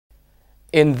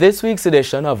In this week's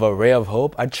edition of A Ray of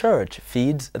Hope, a church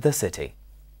feeds the city.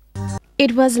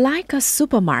 It was like a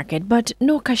supermarket, but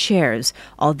no cashiers.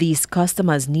 All these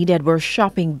customers needed were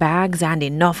shopping bags and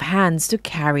enough hands to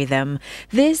carry them.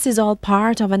 This is all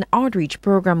part of an outreach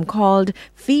program called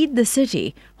Feed the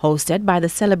City, hosted by the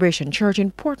Celebration Church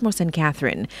in Portmore St.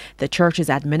 Catherine. The church's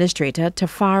administrator,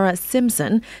 Tafara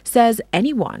Simpson, says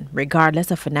anyone, regardless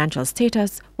of financial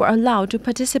status, were allowed to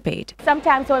participate.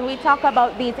 Sometimes when we talk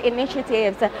about these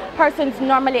initiatives, persons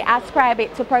normally ascribe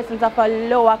it to persons of a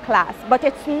lower class, but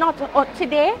it's not.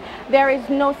 Today, there is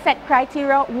no set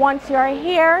criteria. Once you're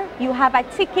here, you have a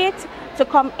ticket to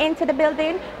come into the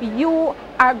building, you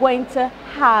are going to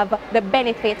have the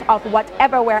benefit of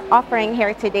whatever we're offering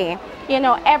here today. You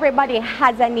know, everybody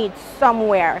has a need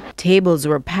somewhere. Tables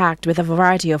were packed with a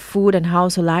variety of food and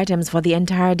household items for the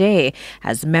entire day,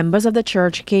 as members of the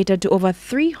church catered to over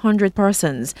 300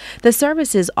 persons. The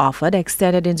services offered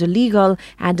extended into legal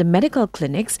and medical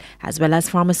clinics, as well as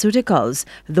pharmaceuticals.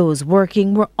 Those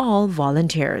working were all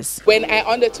volunteers. When I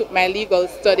undertook my legal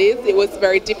studies, it was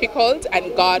very difficult,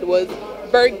 and God was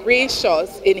very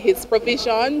gracious in his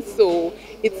provision, so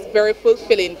it's very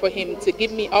fulfilling for him to give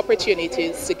me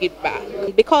opportunities to give back.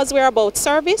 Because we're about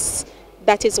service,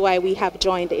 that is why we have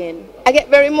joined in. I get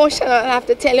very emotional, I have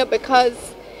to tell you,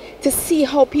 because to see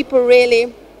how people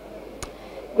really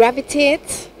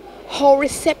gravitate, how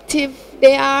receptive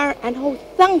they are, and how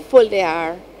thankful they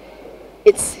are,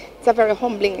 it's a very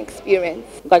humbling experience.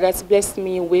 God has blessed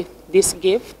me with this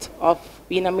gift of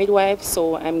being a midwife,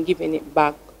 so I'm giving it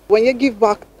back. When you give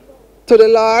back to the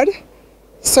Lord,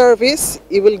 service,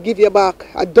 He will give you back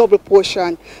a double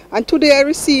portion. And today I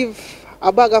receive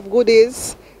a bag of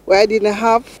goodies where I didn't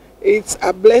have. It's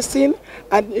a blessing,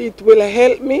 and it will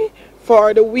help me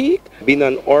for the week. Being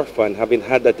an orphan, having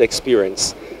had that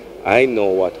experience, I know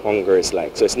what hunger is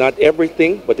like. So it's not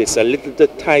everything, but it's a little to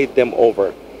tide them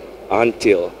over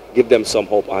until give them some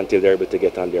hope until they're able to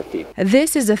get on their feet.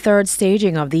 This is the third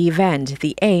staging of the event.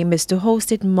 The aim is to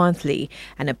host it monthly.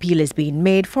 An appeal is being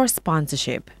made for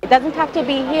sponsorship. It doesn't have to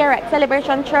be here at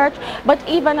Celebration Church, but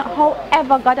even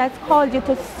however God has called you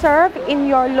to serve in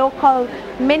your local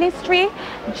ministry,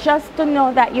 just to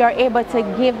know that you're able to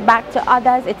give back to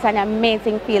others, it's an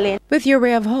amazing feeling. With your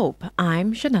Ray of Hope,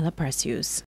 I'm Shanella Perseus.